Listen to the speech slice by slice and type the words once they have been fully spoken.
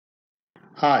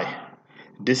Hi,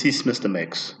 this is Mr.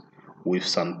 Max with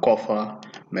Sankofa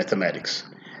Mathematics.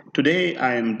 Today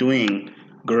I am doing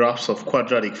graphs of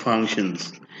quadratic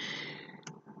functions.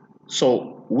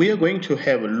 So we are going to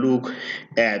have a look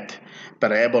at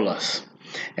parabolas,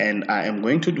 and I am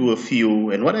going to do a few,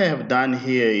 and what I have done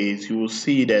here is you will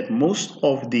see that most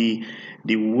of the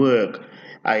work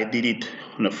I did it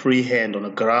on a freehand on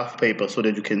a graph paper so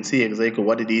that you can see exactly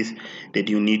what it is that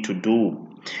you need to do.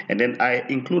 And then I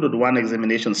included one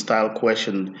examination style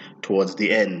question towards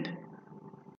the end.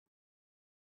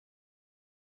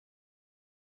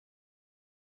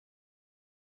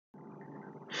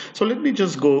 So let me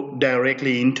just go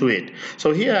directly into it.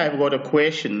 So here I've got a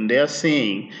question. They're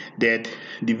saying that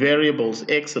the variables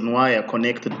x and y are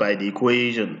connected by the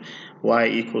equation y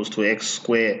equals to x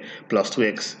squared plus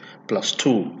 2x plus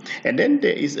 2. And then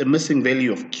there is a missing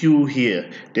value of q here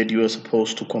that you are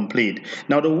supposed to complete.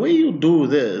 Now the way you do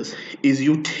this is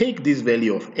you take this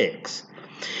value of x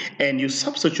and you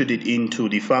substitute it into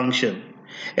the function.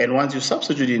 And once you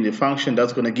substitute in the function,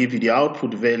 that's going to give you the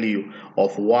output value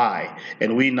of y.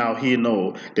 And we now here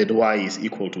know that y is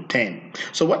equal to 10.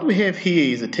 So what we have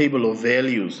here is a table of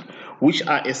values, which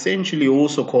are essentially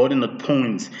also coordinate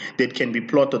points that can be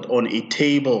plotted on a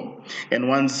table, and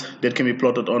once that can be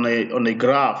plotted on a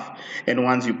graph. And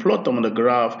once you plot them on the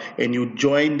graph and you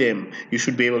join them, you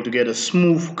should be able to get a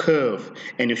smooth curve,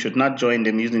 and you should not join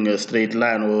them using a straight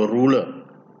line or a ruler.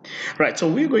 Right, so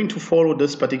we're going to follow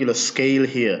this particular scale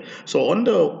here. So on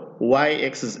the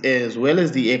y-axis as well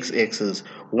as the x-axis,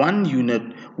 one unit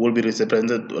will be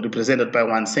represented by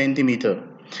 1 centimeter.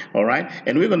 All right,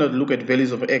 and we're going to look at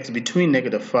values of x between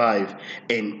 -5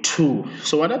 and 2.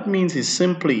 So what that means is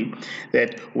simply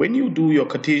that when you do your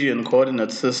Cartesian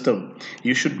coordinate system,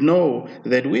 you should know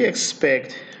that we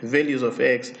expect values of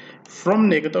x from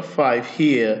 -5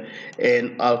 here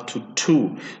and out to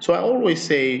 2. So I always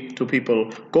say to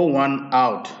people, go one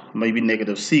out, maybe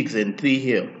 -6 and 3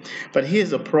 here. But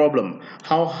here's the problem: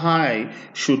 how high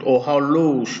should or how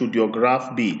low should your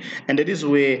graph be? And that is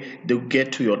where you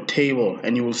get to your table,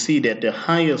 and you will see that the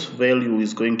highest value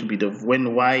is going to be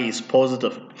when y is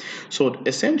positive. So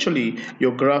essentially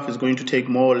your graph is going to take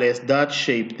more or less that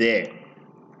shape there.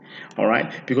 All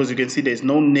right, because you can see there's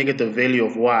no negative value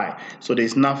of y, so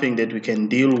there's nothing that we can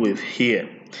deal with here.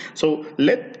 So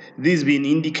let this be an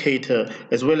indicator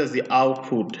as well as the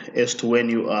output as to when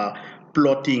you are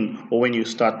plotting or when you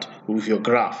start with your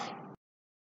graph.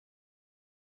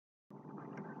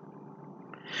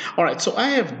 All right, so I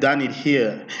have done it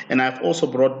here, and I've also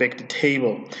brought back the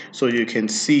table so you can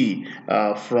see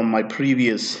from my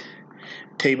previous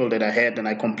table that I had, and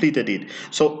I completed it.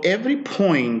 So every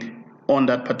point on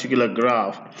that particular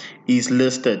graph is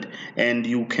listed, and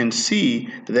you can see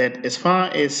that as far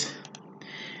as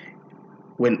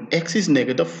when x is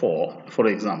 -4, for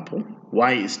example,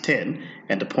 y is 10,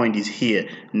 and the point is here,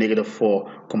 -4,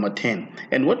 10.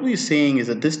 And what we're saying is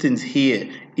the distance here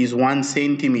is 1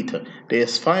 centimeter.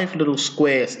 There's 5 little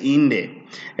squares in there,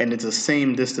 and it's the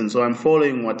same distance. So I'm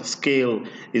following what the scale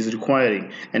is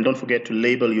requiring. And don't forget to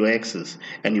label your x's,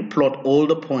 and you plot all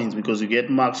the points because you get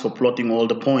marks for plotting all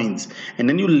the points. And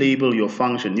then you label your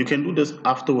function. You can do this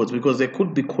afterwards because there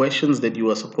could be questions that you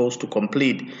are supposed to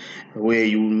complete where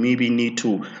you maybe need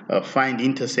to find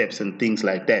intercepts and things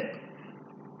like that.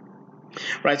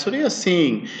 Right, so they are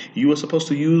saying you are supposed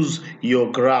to use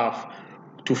your graph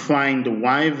to find the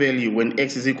y value when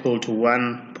x is equal to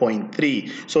 1.3.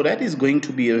 So that is going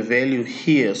to be a value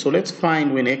here. So let's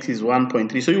find when x is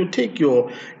 1.3. So you take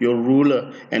your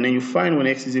ruler and then you find when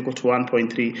x is equal to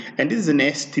 1.3, and this is an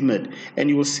estimate, and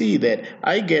you will see that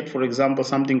I get, for example,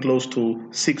 something close to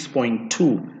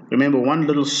 6.2. Remember, one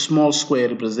little small square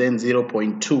represents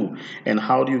 0.2. And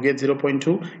how do you get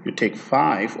 0.2? You take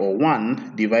 5 or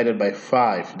 1 divided by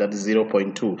 5. That is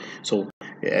 0.2. So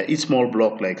each small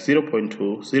block like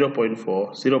 0.2,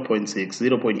 0.4, 0.6,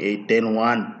 0.8, then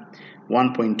 1.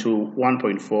 1.2,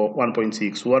 1.4,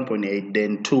 1.6, 1.8,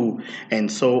 then 2, and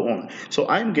so on. So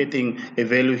I'm getting a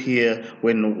value here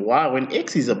when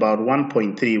x is about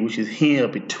 1.3, which is here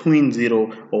between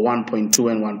 0 or 1.2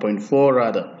 and 1.4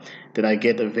 rather, then I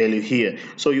get a value here.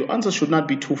 So your answer should not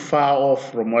be too far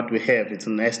off from what we have. It's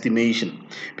an estimation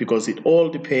because it all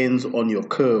depends on your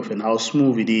curve and how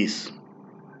smooth it is.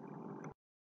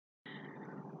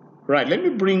 Right, let me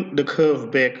bring the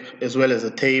curve back as well as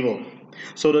the table.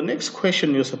 So the next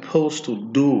question you're supposed to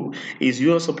do is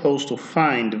you're supposed to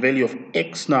find the value of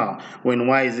x now when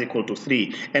y is equal to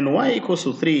 3. And y equals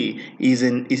to 3 is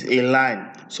a line.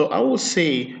 So I will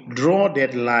say draw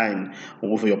that line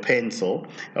with your pencil,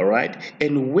 all right?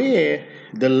 And where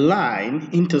the line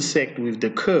intersect with the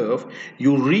curve,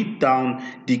 you read down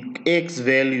the x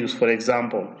values, for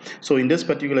example. So in this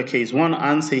particular case, one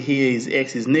answer here is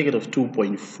x is negative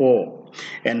 2.4.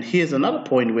 And here's another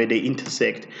point where they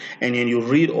intersect, and then you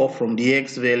read off from the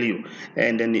x value,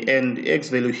 and then the x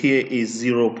value here is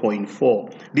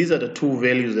 0.4. These are the two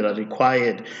values that are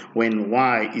required when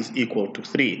y is equal to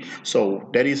 3. So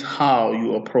that is how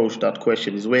you approach that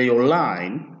question, is where your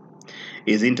line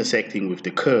is intersecting with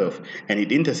the curve, and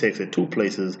it intersects at two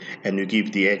places, and you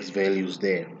give the x values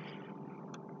there.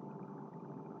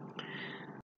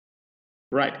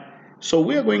 Right, so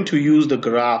we are going to use the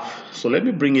graph. So let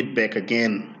me bring it back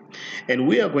again, and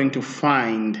we are going to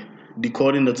find the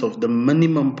coordinates of the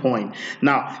minimum point.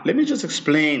 Now let me just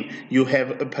explain. You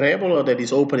have a parabola that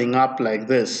is opening up like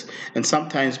this, and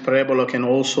sometimes parabola can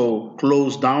also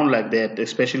close down like that,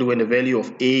 especially when the value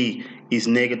of a is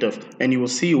negative, and you will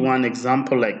see one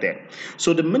example like that.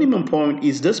 So the minimum point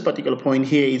is this particular point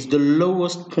here, is the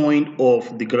lowest point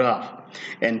of the graph.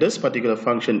 And this particular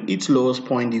function, its lowest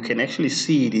point, you can actually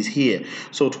see it is here.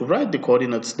 So to write the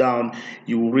coordinates down,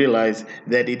 you will realize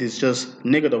that it is just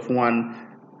negative 1,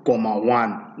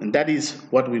 1, and that is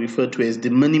what we refer to as the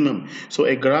minimum. So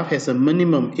a graph has a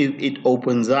minimum if it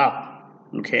opens up,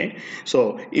 okay?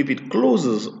 So if it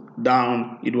closes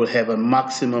down, it will have a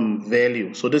maximum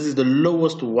value. So this is the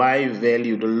lowest y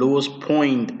value, the lowest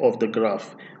point of the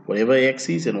graph, whatever x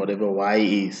is and whatever y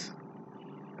is.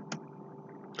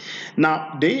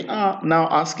 Now they are now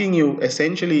asking you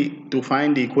essentially to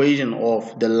find the equation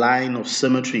of the line of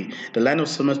symmetry. The line of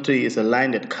symmetry is a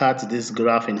line that cuts this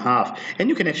graph in half, and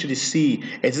you can actually see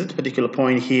at this particular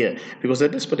point here, because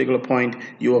at this particular point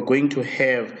you are going to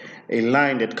have a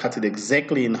line that cuts it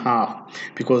exactly in half,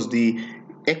 because the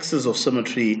axis of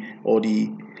symmetry, or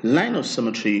the line of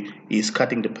symmetry, is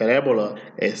cutting the parabola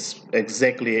as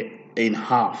exactly in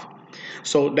half.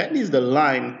 So that is the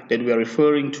line that we are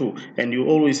referring to, and you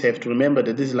always have to remember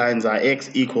that these lines are x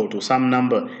equal to some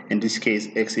number, in this case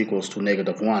x equals to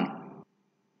negative 1.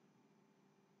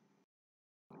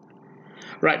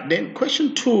 Right, then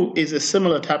question 2 is a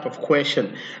similar type of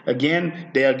question.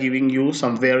 Again, they are giving you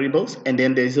some variables, and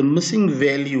then there's a missing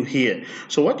value here.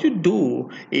 So what you do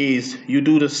is you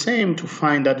do the same to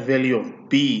find that value of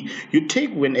b. You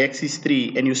take when x is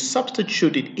 3 and you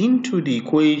substitute it into the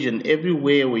equation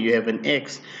everywhere where you have an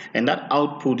x, and that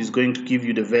output is going to give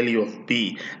you the value of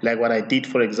b, like what I did,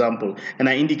 for example, and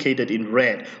I indicated in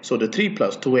red. So the 3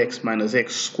 plus 2x minus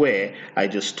x squared, I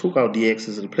just took out the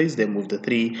x's, replaced them with the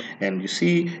 3, and you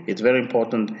see it's very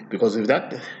important, because if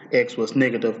that x was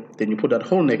negative, then you put that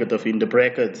whole negative in the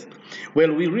brackets.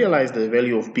 Well, we realize the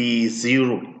value of b is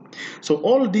 0. So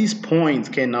all these points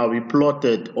can now be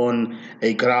plotted on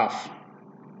a graph,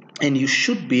 and you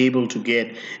should be able to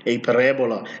get a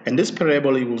parabola. And this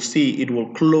parabola, you will see it will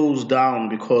close down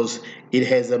because it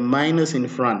has a minus in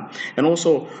front. And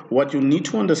also what you need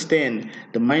to understand,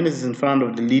 the minus is in front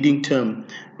of the leading term.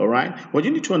 All right, what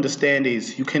you need to understand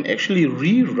is you can actually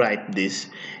rewrite this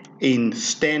in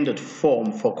standard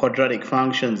form for quadratic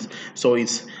functions. So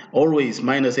it's always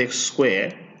minus x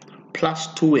squared plus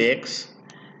 2x,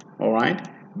 all right,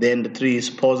 then the 3 is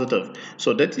positive.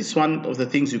 So that is one of the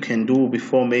things you can do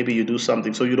before maybe you do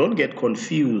something, so you don't get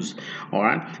confused. All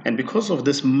right, and because of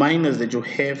this minus that you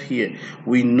have here,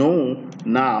 we know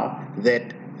now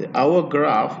that our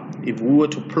graph, if we were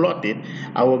to plot it,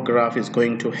 our graph is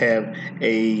going to have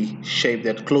a shape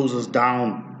that closes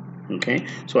down. Okay,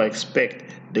 so I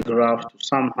expect the graph to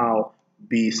somehow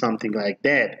be something like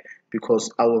that,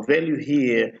 because our value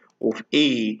here of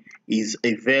a is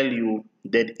a value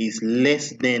that is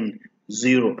less than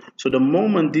 0. So the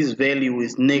moment this value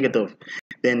is negative,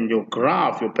 then your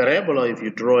graph, your parabola, if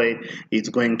you draw it, it's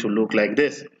going to look like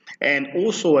this. And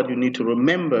also what you need to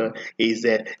remember is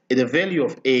that the value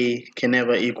of a can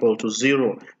never equal to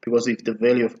 0, because if the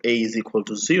value of a is equal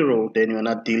to 0, then you're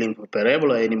not dealing with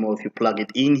parabola anymore if you plug it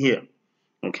in here.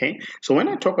 Okay, so when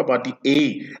I talk about the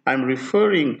a, I'm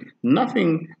referring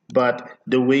nothing but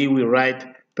the way we write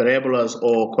parabolas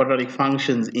or quadratic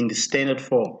functions in the standard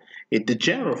form. The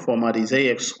general format is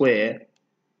ax squared,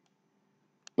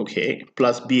 okay,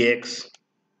 plus bx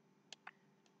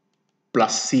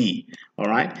plus c. all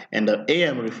right, and the A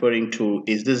I'm referring to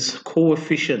is this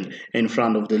coefficient in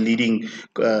front of the leading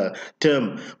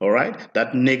term, all right,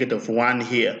 that -1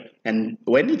 here. And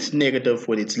when it's negative,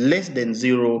 when it's less than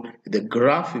 0, the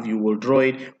graph, if you will draw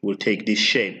it, will take this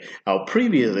shape. Our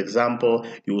previous example,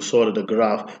 you saw that the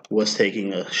graph was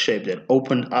taking a shape that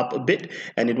opened up a bit,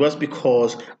 and it was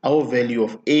because our value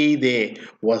of A there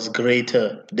was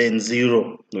greater than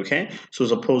 0. Okay, so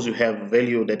suppose you have a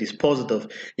value that is positive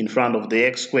in front of the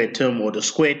x squared term or the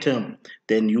square term,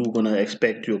 then you're going to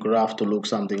expect your graph to look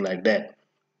something like that.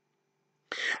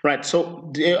 Right, so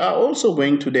they are also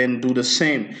going to then do the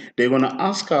same. They're going to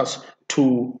ask us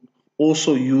to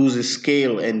also use a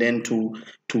scale and then to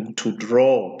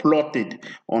draw, plot it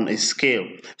on a scale.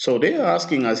 So they are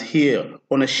asking us here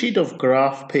on a sheet of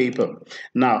graph paper.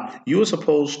 Now, you're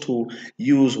supposed to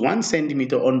use 1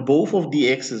 centimeter on both of the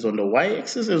x's, on the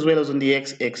y-axis as well as on the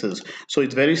x-axis. So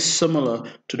it's very similar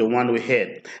to the one we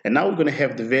had. And now we're going to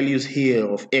have the values here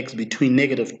of x between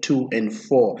 -2 and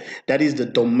 4. That is the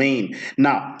domain.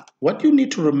 Now, what you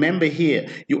need to remember here,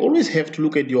 you always have to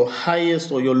look at your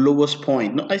highest or your lowest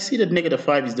point. Now, I see that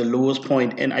 -5 is the lowest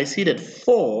point, and I see that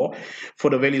 4 for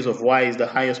the values of y is the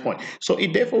highest point. So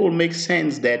it therefore will make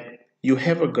sense that you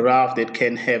have a graph that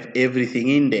can have everything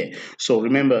in there. So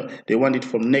remember, they want it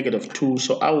from -2,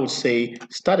 so I would say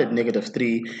start at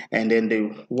 -3, and then they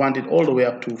want it all the way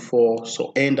up to 4,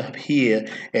 so end up here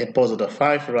at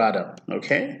 +5 rather,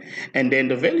 okay? And then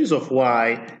the values of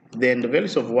y,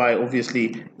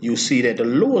 obviously you see that the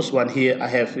lowest one here I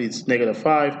have is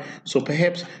 -5, so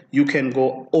perhaps you can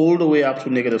go all the way up to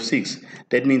 -6.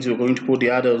 That means you're going to put the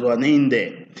other one in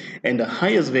there. And the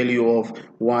highest value of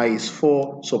y is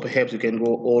 4, so perhaps you can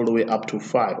go all the way up to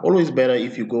 5. Always better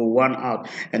if you go one out.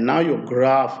 And now your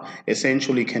graph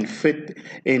essentially can fit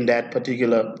in that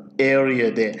particular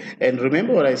area there. And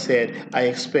remember what I said, I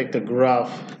expect a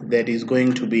graph that is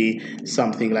going to be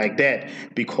something like that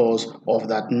because of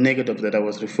that negative that I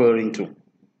was referring to.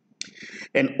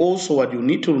 And also what you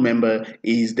need to remember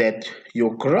is that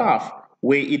your graph,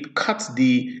 where it cuts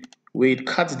the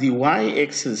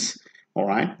y-axis, all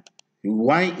right,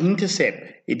 y-intercept,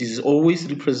 it is always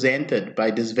represented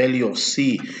by this value of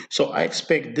c. So I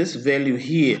expect this value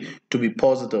here to be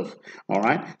positive, all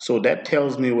right. So that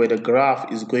tells me where the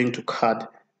graph is going to cut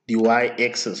the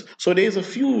y-axis. So there's a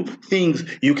few things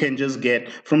you can just get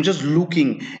from just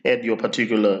looking at your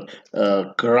particular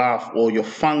graph or your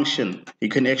function. You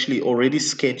can actually already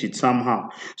sketch it somehow.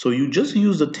 So you just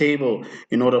use the table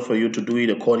in order for you to do it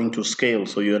according to scale,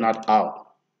 so you're not out.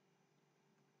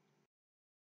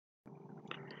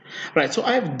 Right, so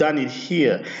I've done it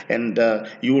here, and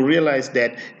you will realize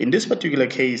that in this particular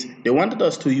case, they wanted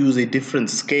us to use a different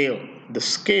scale. The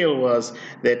scale was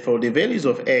that for the values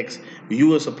of x, you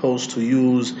were supposed to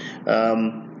use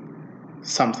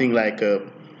something like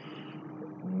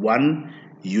 1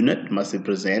 unit must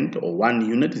represent, or 1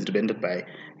 unit is represented by,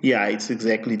 yeah, it's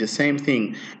exactly the same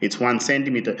thing. It's 1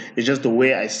 centimeter. It's just the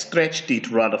way I stretched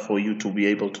it rather for you to be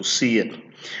able to see it.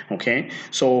 Okay,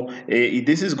 so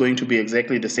this is going to be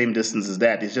exactly the same distance as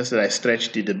that. It's just that I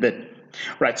stretched it a bit.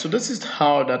 Right, so this is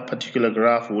how that particular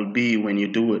graph will be when you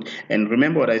do it. And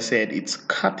remember what I said, it's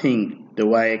cutting the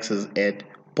y-axis at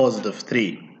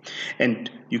 +3. And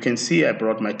you can see I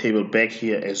brought my table back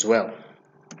here as well.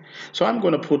 So I'm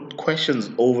going to put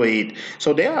questions over it.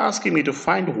 So they're asking me to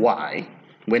find y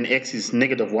when x is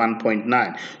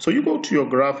 -1.9. So you go to your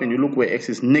graph and you look where x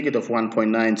is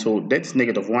 -1.9. So that's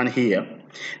 -1 here.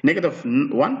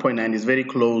 -1.9 is very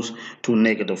close to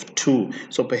 -2.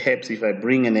 So perhaps if I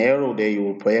bring an arrow there, you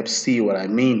will perhaps see what I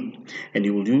mean. And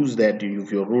you will use that, you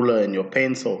use your ruler and your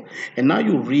pencil. And now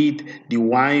you read the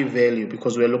y value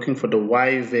because we're looking for the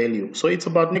y value. So it's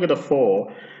about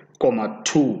 -4.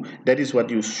 2. That is what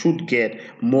you should get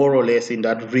more or less in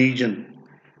that region.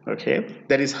 Okay,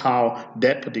 that is how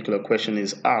that particular question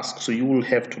is asked. So you will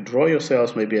have to draw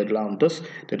yourselves maybe a line this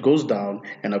that goes down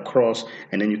and across,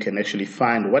 and then you can actually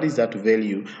find what is that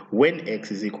value when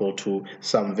x is equal to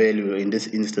some value, in this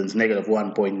instance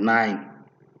 -1.9.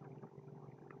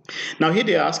 Now here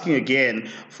they're asking again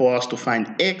for us to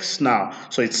find x now.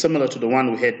 So it's similar to the one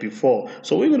we had before.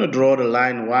 So we're going to draw the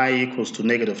line y equals to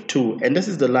 -2. And this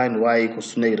is the line y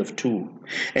equals to -2.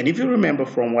 And if you remember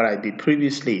from what I did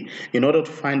previously, in order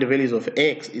to find the values of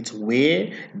x, it's where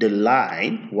the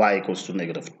line y equals to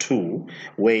 -2,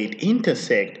 where it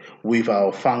intersects with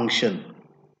our function.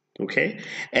 Okay,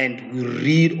 and we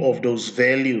read of those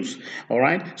values. All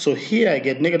right, so here I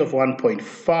get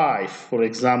 -1.5, for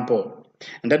example.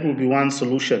 And that will be one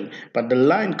solution, but the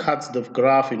line cuts the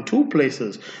graph in 2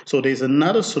 places. So there's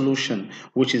another solution,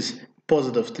 which is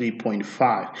positive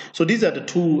 3.5. So these are the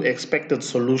two expected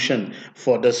solutions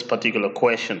for this particular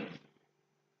question.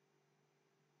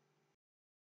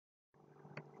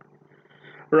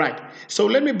 Right, so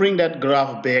let me bring that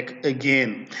graph back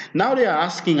again. Now they are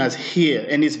asking us here,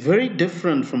 and it's very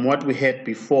different from what we had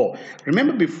before.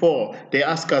 Remember before, they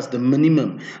asked us the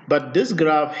minimum, but this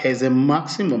graph has a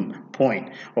maximum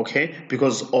point, okay,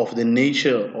 because of the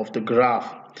nature of the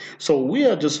graph. So we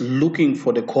are just looking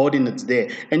for the coordinates there,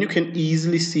 and you can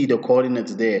easily see the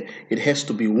coordinates there. It has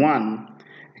to be 1,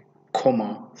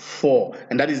 4,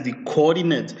 and that is the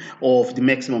coordinate of the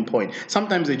maximum point.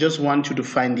 Sometimes they just want you to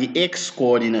find the x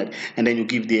coordinate and then you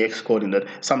give the x coordinate.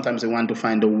 Sometimes they want to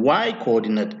find the y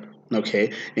coordinate,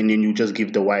 okay, and then you just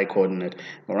give the y coordinate.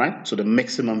 All right, so the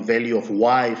maximum value of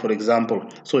y, for example.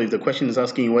 So if the question is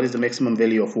asking you what is the maximum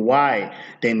value of y,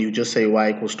 then you just say y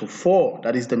equals to 4.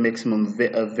 That is the maximum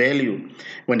value.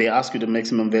 When they ask you the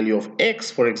maximum value of x,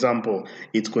 for example,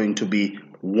 it's going to be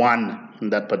 1 in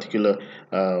that particular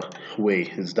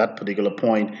way. It's that particular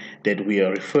point that we are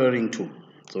referring to.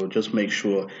 So just make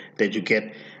sure that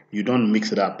you don't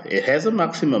mix it up. It has a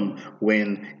maximum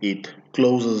when it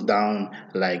closes down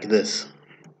like this.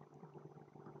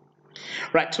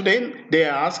 Right, so then they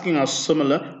are asking us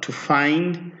similar to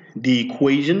find the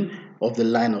equation of the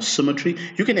line of symmetry.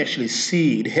 You can actually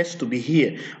see it has to be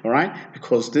here, all right,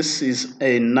 because this is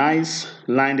a nice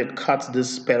line that cuts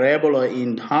this parabola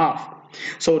in half.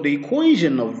 So the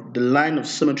equation of the line of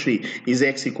symmetry is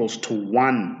x equals to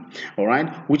 1, all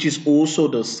right, which is also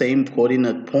the same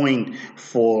coordinate point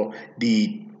for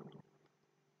the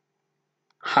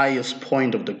highest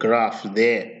point of the graph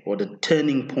there, or the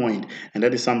turning point, and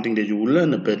that is something that you will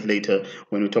learn a bit later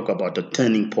when we talk about the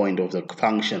turning point of the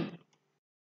function.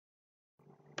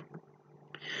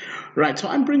 Right, so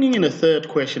I'm bringing in a third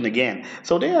question again.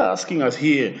 So they are asking us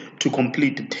here to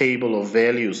complete the table of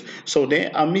values. So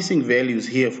they are missing values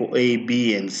here for A,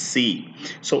 B, and C.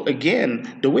 So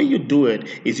again, the way you do it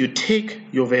is you take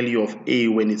your value of A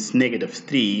when it's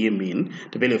 -3,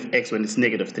 the value of X when it's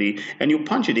 -3, and you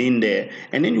punch it in there,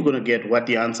 and then you're going to get what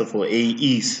the answer for A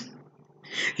is.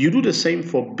 You do the same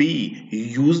for B.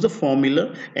 You use the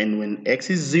formula, and when X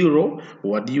is 0,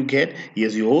 what do you get?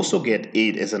 Yes, you also get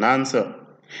 8 as an answer.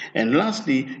 And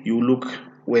lastly, you look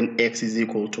when x is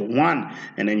equal to 1,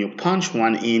 and then you punch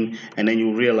 1 in, and then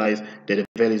you realize that the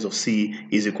values of c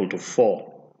is equal to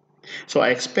 4. So I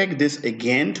expect this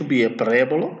again to be a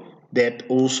parabola that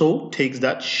also takes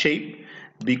that shape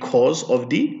because of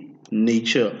the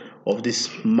nature of this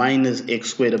minus x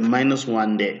squared, the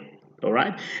 -1 there. All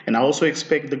right, and I also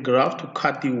expect the graph to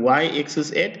cut the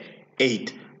y-axis at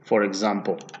 8, for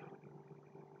example.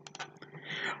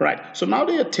 Right, so now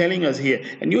they are telling us here,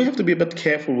 and you have to be a bit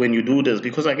careful when you do this,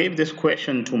 because I gave this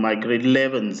question to my grade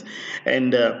 11s,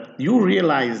 and you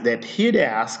realize that here they're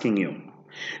asking you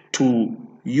to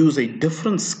use a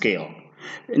different scale.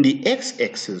 In the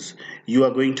x-axis, you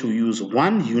are going to use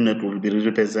 1 unit will be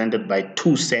represented by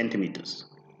 2 centimeters.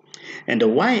 And the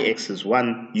y-axis,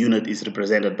 1 unit is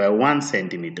represented by 1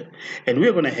 centimeter. And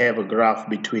we're going to have a graph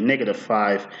between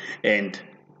 -5 and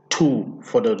 2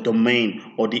 for the domain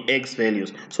or the x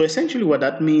values. So essentially what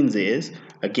that means is,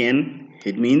 again,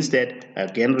 it means that,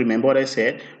 again, remember what I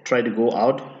said, try to go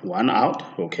out, 1 out,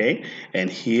 okay, and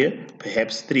here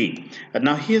perhaps 3. And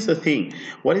now here's the thing,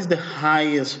 what is the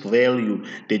highest value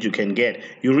that you can get?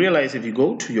 You realize if you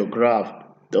go to your graph,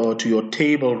 or to your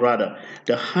table rather,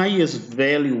 the highest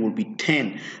value will be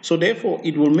 10. So therefore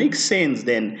it will make sense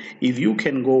then if you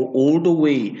can go all the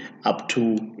way up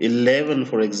to 11,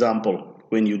 for example,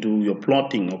 when you do your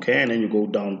plotting, okay, and then you go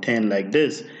down 10 like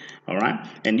this, all right,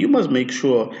 and you must make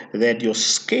sure that your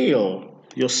scale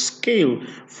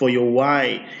for your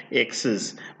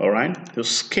y-axis, all right, your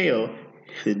scale,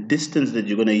 the distance that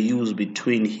you're going to use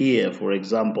between here, for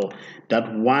example,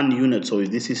 that 1 unit, so if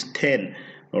this is 10,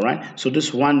 all right, so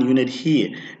this 1 unit here,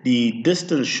 the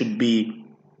distance should be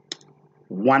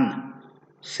 1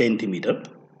 centimeter,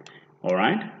 all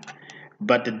right,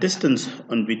 but the distance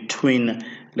on between,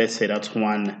 let's say that's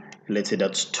 1, let's say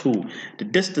that's 2, the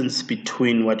distance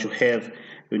between what you have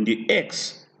in the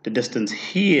x, the distance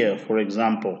here, for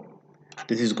example,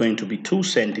 this is going to be 2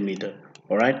 centimeter,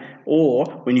 all right, or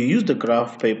when you use the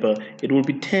graph paper, it will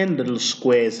be 10 little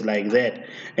squares like that,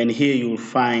 and here you'll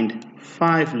find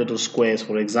 5 little squares,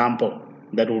 for example,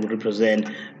 that will represent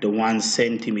the 1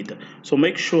 centimeter. So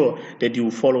make sure that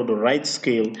you follow the right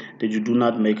scale, that you do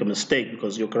not make a mistake,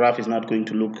 because your graph is not going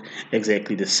to look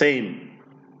exactly the same.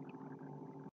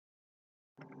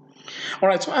 All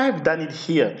right, so I have done it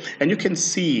here, and you can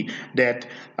see that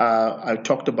I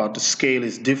talked about the scale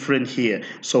is different here.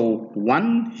 So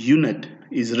 1 unit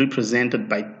is represented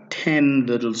by 10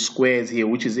 little squares here,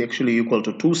 which is actually equal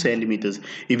to 2 centimeters.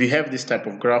 If you have this type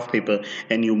of graph paper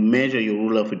and you measure your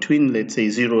ruler between, let's say,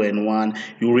 0 and 1,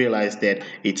 you realize that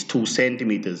it's 2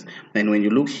 centimeters. And when you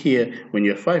look here, when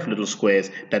you have 5 little squares,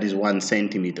 that is 1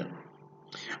 centimeter.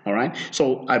 All right,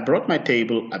 so I brought my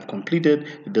table, I've completed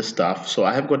the stuff. So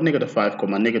I have got -5,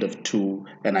 -2,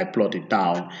 and I plot it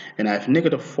down. And I have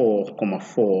 -4,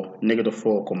 4,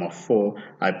 -4, 4,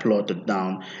 I plot it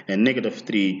down, and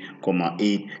 -3,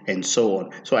 8, and so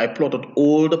on. So I plotted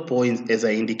all the points as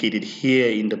I indicated here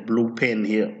in the blue pen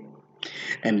here.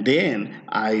 And then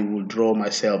I will draw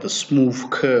myself a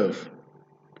smooth curve.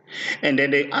 And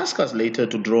then they ask us later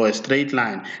to draw a straight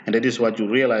line, and that is what you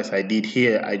realize I did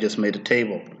here. I just made a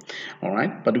table. All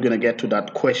right, but we're going to get to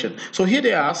that question. So here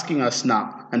they are asking us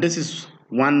now, and this is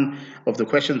one of the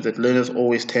questions that learners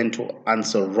always tend to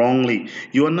answer wrongly.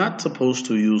 You are not supposed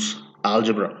to use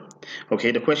algebra.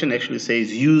 Okay, the question actually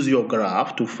says use your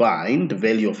graph to find the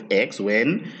value of x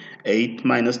when 8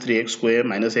 minus 3x squared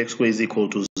minus x squared is equal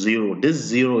to 0. This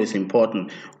 0 is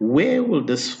important. Where will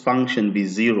this function be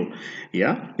 0?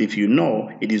 Yeah, if you know,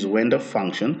 it is when the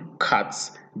function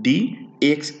cuts the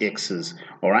x-axis.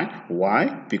 All right,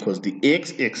 why? Because the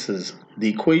x-axis, the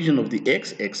equation of the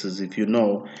x-axis, if you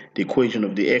know, the equation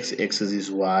of the x-axis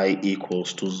is y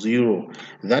equals to 0.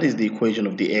 That is the equation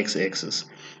of the x-axis.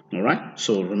 All right,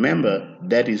 so remember,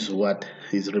 that is what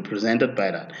is represented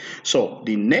by that. So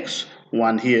the next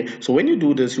one here, so when you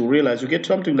do this, you realize you get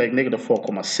something like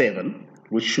 -4,7,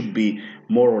 which should be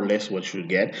more or less what you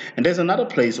get. And there's another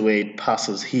place where it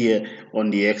passes here on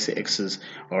the x-axis,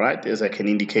 all right, as I can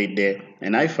indicate there,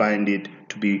 and I find it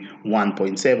to be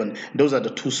 1.7. Those are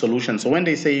the two solutions. So when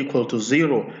they say equal to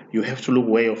 0, you have to look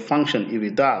where your function, if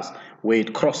it does, where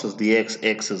it crosses the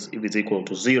x-axis, if it's equal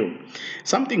to 0.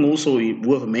 Something also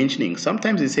worth mentioning,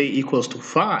 sometimes they say equals to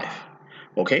 5.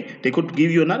 Okay, they could give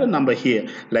you another number here,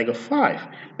 like a 5.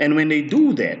 And when they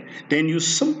do that, then you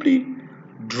simply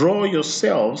draw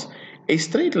yourselves a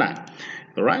straight line.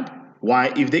 All right?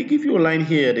 Why? If they give you a line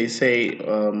here, they say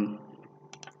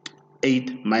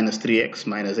 8 minus 3x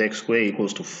minus x squared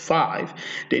equals to 5,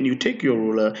 then you take your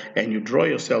ruler and you draw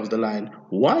yourselves the line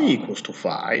y equals to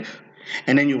 5,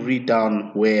 and then you read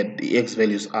down where the x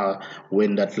values are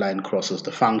when that line crosses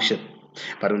the function.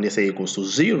 But when they say equals to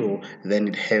 0, then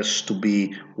it has to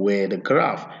be where the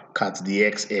graph cuts the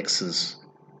x-axis.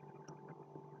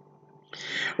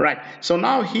 Right, so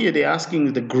now here they're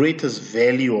asking the greatest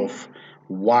value of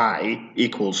y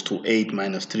equals to 8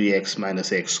 minus 3x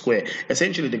minus x squared.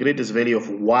 Essentially the greatest value of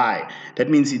y. That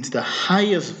means it's the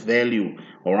highest value,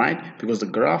 all right, because the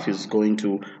graph is going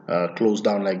to close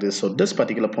down like this. So this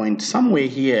particular point somewhere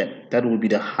here, that will be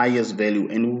the highest value,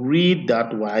 and read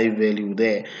that y value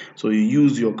there. So you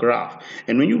use your graph,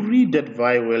 and when you read that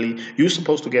y value, you're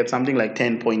supposed to get something like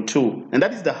 10.2, and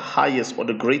that is the highest or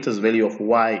the greatest value of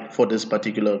y for this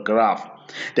particular graph.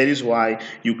 That is why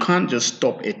you can't just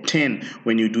stop at 10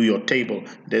 when you do your table.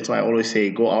 That's why I always say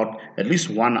go out at least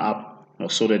one up,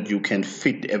 so that you can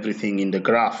fit everything in the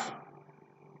graph.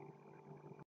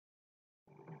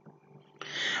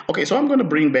 Okay, so I'm going to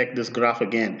bring back this graph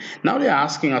again. Now they're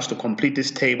asking us to complete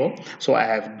this table, so I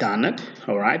have done it,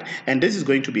 all right, and this is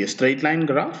going to be a straight line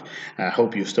graph. I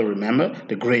hope you still remember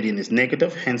the gradient is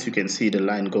negative, hence you can see the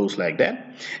line goes like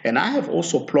that. And I have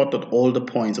also plotted all the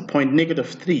points. A point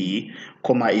 -3,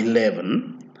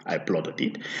 11, I plotted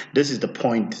it. This is the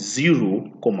point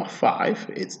 0, 5.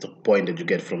 It's the point that you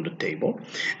get from the table.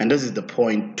 And this is the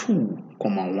point 2,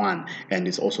 1, and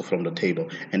it's also from the table.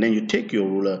 And then you take your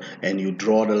ruler and you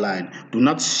draw the line. Do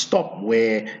not stop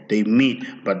where they meet,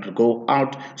 but go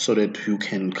out so that you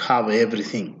can cover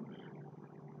everything.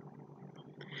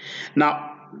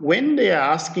 Now, when they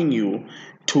are asking you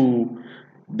to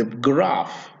the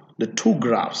graph, the two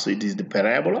graphs, it is the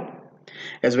parabola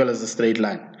as well as the straight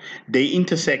line. They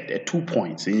intersect at 2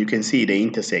 points, and you can see they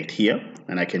intersect here,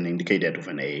 and I can indicate that with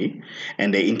an A,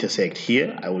 and they intersect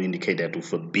here, I will indicate that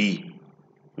with a B.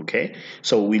 Okay,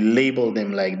 so we label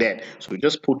them like that. So we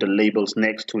just put the labels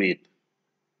next to it.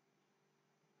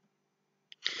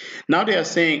 Now they are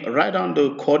saying write down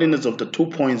the coordinates of the 2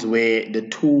 points where the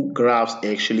two graphs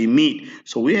actually meet.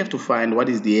 So we have to find what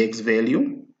is the x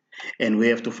value, and we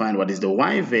have to find what is the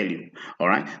y value. All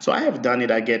right, so I have done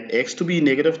it. I get x to be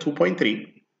 -2.3,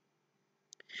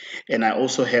 and I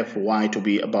also have y to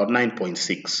be about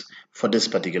 9.6 for this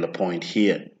particular point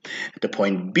here. The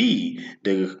point B,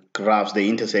 the graphs, they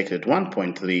intersect at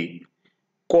 1.3,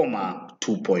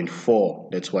 2.4.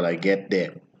 That's what I get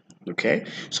there. Okay,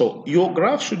 so your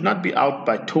graph should not be out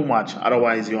by too much,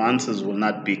 otherwise your answers will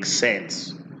not make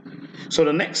sense. So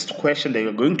the next question they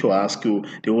are going to ask you,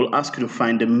 they will ask you to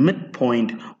find the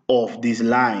midpoint of these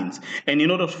lines. And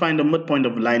in order to find the midpoint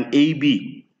of line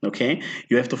AB, okay,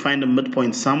 you have to find the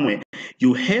midpoint somewhere.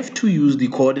 You have to use the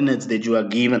coordinates that you are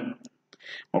given,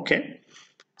 okay?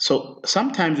 So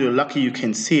sometimes you're lucky you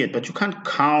can see it, but you can't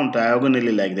count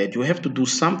diagonally like that. You have to do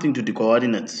something to the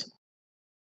coordinates.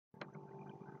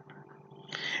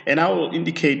 And I will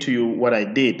indicate to you what I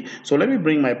did. So let me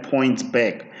bring my points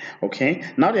back. Okay,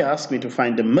 now they ask me to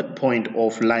find the midpoint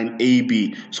of line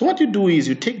AB. So what you do is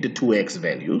you take the two x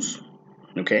values,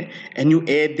 okay, and you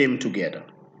add them together.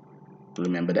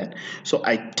 Remember that? So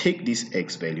I take this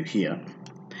x value here,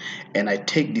 and I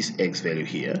take this x value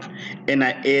here, and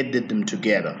I added them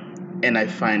together, and I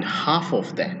find half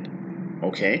of that.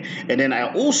 Okay, and then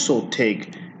I also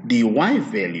take the y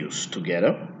values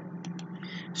together.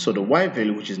 So the y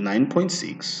value, which is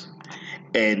 9.6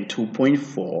 and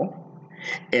 2.4,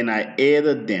 and I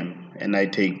added them and I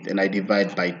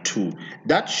divide by 2.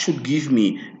 That should give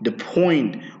me the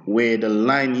point where the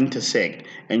line intersect,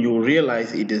 and you'll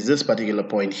realize it is this particular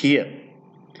point here.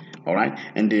 All right,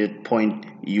 and the point,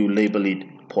 you label it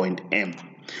point M.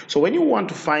 So when you want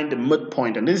to find the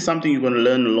midpoint, and this is something you're going to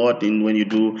learn a lot in when you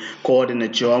do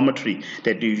coordinate geometry,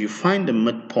 that if you find the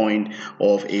midpoint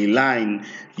of a line,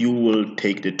 you will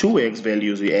take the two x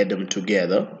values, you add them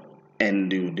together,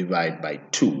 and you divide by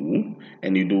 2,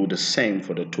 and you do the same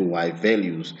for the two y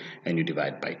values, and you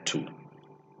divide by 2.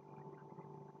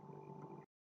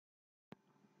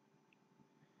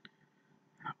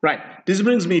 Right, this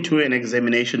brings me to an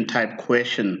examination type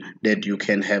question that you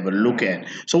can have a look at.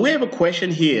 So we have a question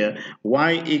here,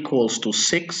 y equals to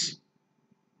 6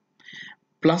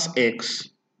 plus x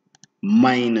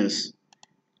minus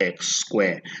x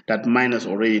squared. That minus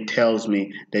already tells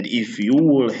me that if you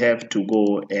will have to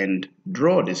go and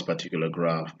draw this particular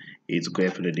graph, it's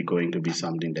definitely going to be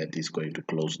something that is going to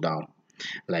close down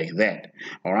like that.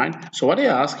 All right, so what they're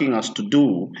asking us to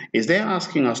do is they're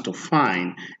asking us to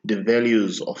find the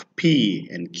values of P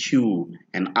and Q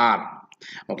and R.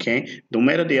 Okay, no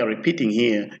matter they are repeating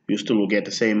here, you still will get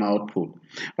the same output.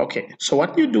 Okay, so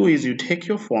what you do is you take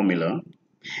your formula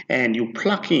and you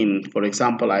plug in. For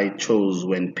example, I chose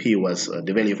when P was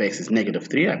the value of x is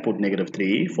 -3, I put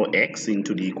 -3 for x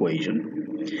into the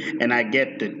equation, and I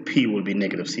get that P will be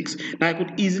 -6. Now I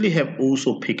could easily have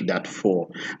also picked that 4.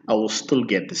 I will still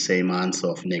get the same answer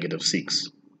of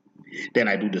 -6. Then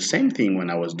I do the same thing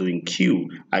when I was doing Q.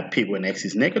 I pick when x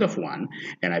is -1,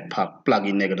 and I plug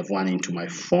in -1 into my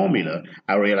formula.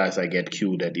 I realize I get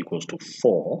Q that equals to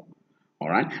 4. All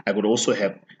right, I could also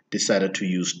have decided to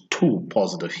use 2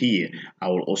 positive here. I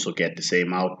will also get the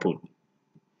same output.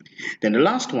 Then the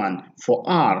last one, for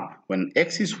R, when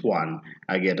x is 1,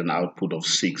 I get an output of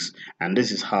 6. And this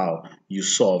is how you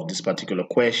solve this particular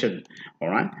question. All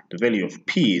right, the value of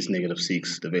P is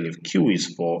 -6, the value of Q is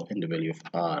 4, and the value of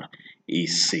R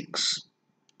is 6.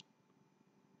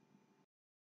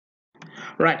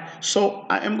 Right, so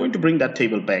I am going to bring that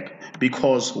table back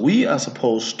because we are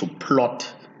supposed to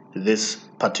plot this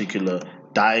particular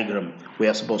diagram. We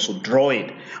are supposed to draw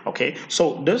it. Okay,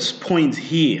 so this point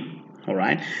here, all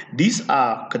right, these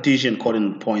are Cartesian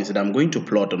coordinate points that I'm going to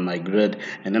plot on my grid,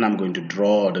 and then I'm going to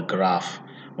draw the graph.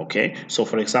 Okay, so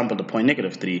for example, the point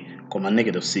 -3,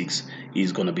 -6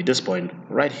 is going to be this point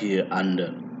right here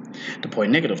under. The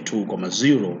point -2,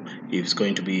 0 is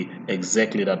going to be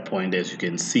exactly that point, as you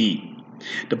can see.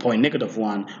 The point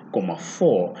 -1,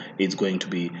 4 is going to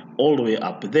be all the way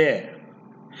up there.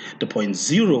 The point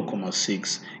 0,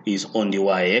 6 is on the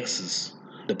y-axis.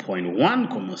 The point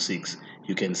 1, 6,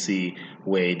 you can see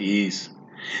where it is.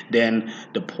 Then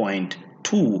the point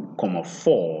 2,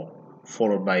 4,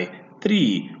 followed by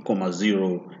 3,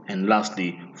 0, and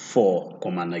lastly 4,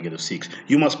 -6.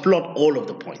 You must plot all of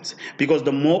the points, because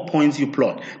the more points you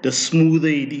plot, the smoother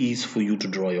it is for you to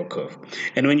draw your curve.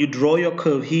 And when you draw your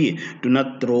curve here, do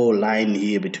not draw a line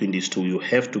here between these two. You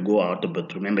have to go out a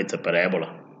bit. Remember, it's a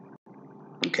parabola.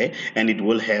 Okay, and it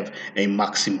will have a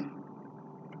maximum.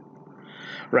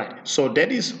 Right, so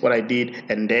that is what I did,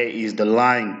 and there is the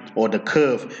line or the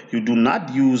curve. You do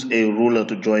not use a ruler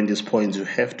to join these points. You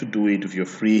have to do it with your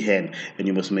free hand, and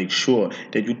you must make sure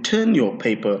that you turn your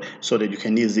paper so that you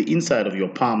can use the inside of your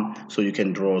palm so you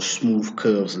can draw smooth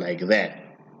curves like that.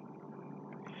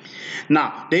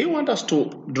 Now, they want us to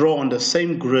draw on the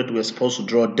same grid. We're supposed to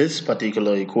draw this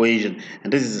particular equation,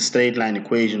 and this is a straight line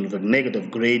equation with a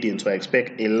negative gradient, so I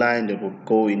expect a line that will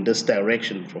go in this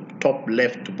direction from top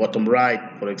left to bottom right,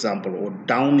 for example, or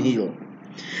downhill.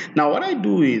 Now what I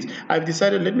do is I've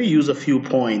decided, let me use a few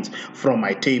points from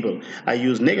my table. I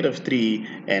use -3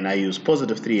 and I use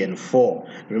 +3 and 4.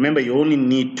 Remember, you only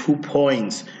need 2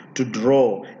 points to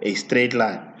draw a straight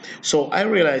line. So I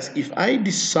realize if I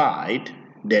decide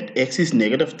that x is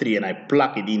 -3 and I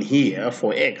plug it in here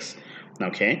for x,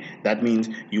 okay, that means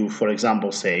you, for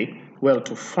example, say, well,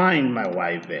 to find my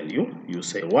y value, you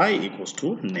say y equals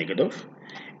to negative,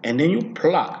 and then you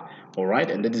plug. All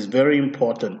right, and that is very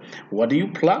important. What do you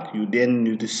plug? You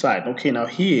decide, okay, now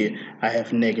here I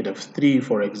have -3,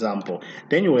 for example.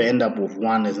 Then you will end up with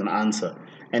 1 as an answer.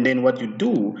 And then what you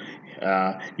do,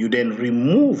 you then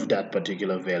remove that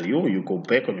particular value. You go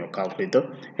back on your calculator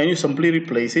and you simply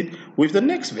replace it with the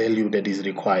next value that is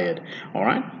required. All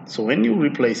right, so when you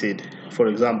replace it, for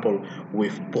example,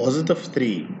 with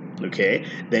 +3, okay,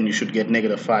 then you should get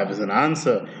 -5 as an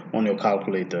answer on your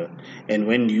calculator. And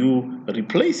when you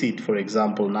replace it, for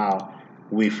example, now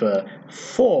with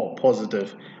 4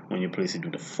 positive, when you place it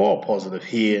with a 4 positive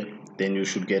here, then you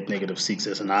should get -6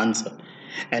 as an answer.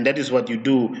 And that is what you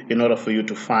do in order for you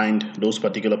to find those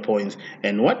particular points.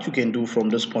 And what you can do from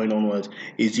this point onwards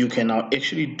is you can now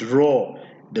actually draw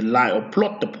the line or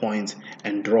plot the points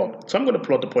and draw. So I'm going to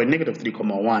plot the point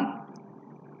 -3, 1.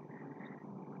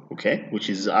 Okay, which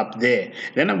is up there.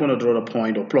 Then I'm going to draw the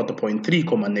point or plot the point 3,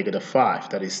 -5.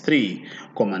 That is 3,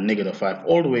 -5,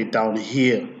 all the way down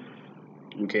here.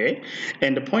 Okay,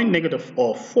 and the point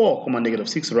 -4,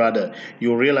 -6 rather,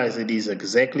 you realize it is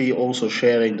exactly also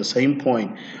sharing the same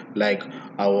point like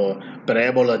our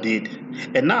parabola did.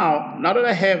 And now that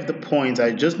I have the points,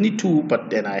 I just need to, but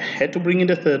then I had to bring in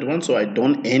the third one, so I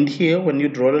don't end here. When you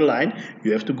draw the line,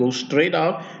 you have to go straight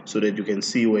out so that you can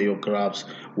see where your graphs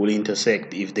will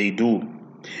intersect if they do.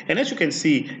 And as you can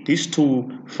see, these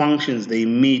two functions, they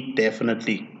meet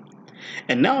definitely.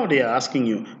 And now they are asking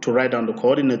you to write down the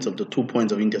coordinates of the 2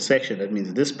 points of intersection. That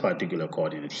means this particular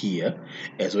coordinate here,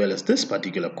 as well as this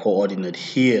particular coordinate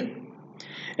here.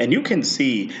 And you can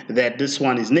see that this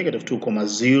one is -2,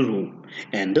 0,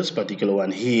 and this particular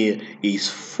one here is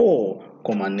 4,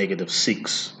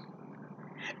 -6.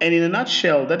 And in a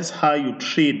nutshell, that is how you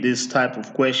treat this type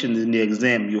of questions in the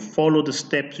exam. You follow the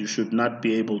steps. You should not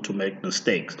be able to make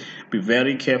mistakes. Be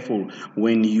very careful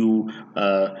when you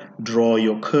draw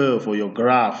your curve or your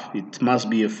graph. It must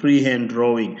be a freehand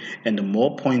drawing, and the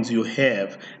more points you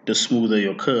have, the smoother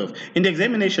your curve. In the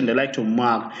examination, they like to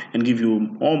mark and give you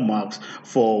more marks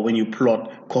for when you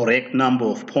plot correct number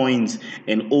of points,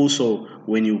 and also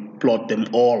when you plot them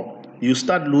all. You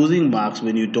start losing marks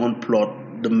when you don't plot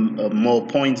the more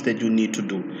points that you need to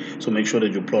do. So make sure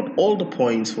that you plot all the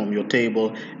points from your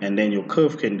table, and then your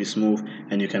curve can be smooth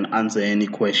and you can answer any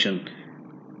question.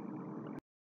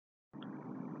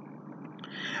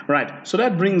 Right, so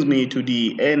that brings me to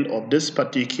the end of this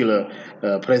particular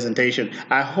presentation.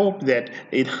 I hope that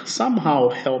it somehow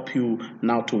helped you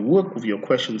now to work with your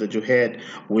questions that you had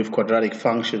with quadratic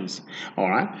functions. All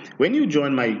right, when you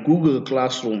join my Google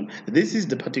Classroom, this is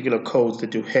the particular codes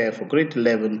that you have for grade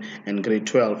 11 and grade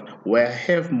 12, where I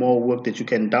have more work that you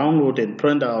can download and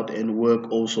print out and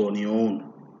work also on your own.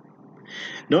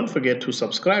 Don't forget to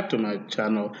subscribe to my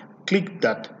channel, click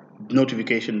that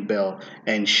notification bell,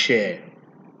 and share.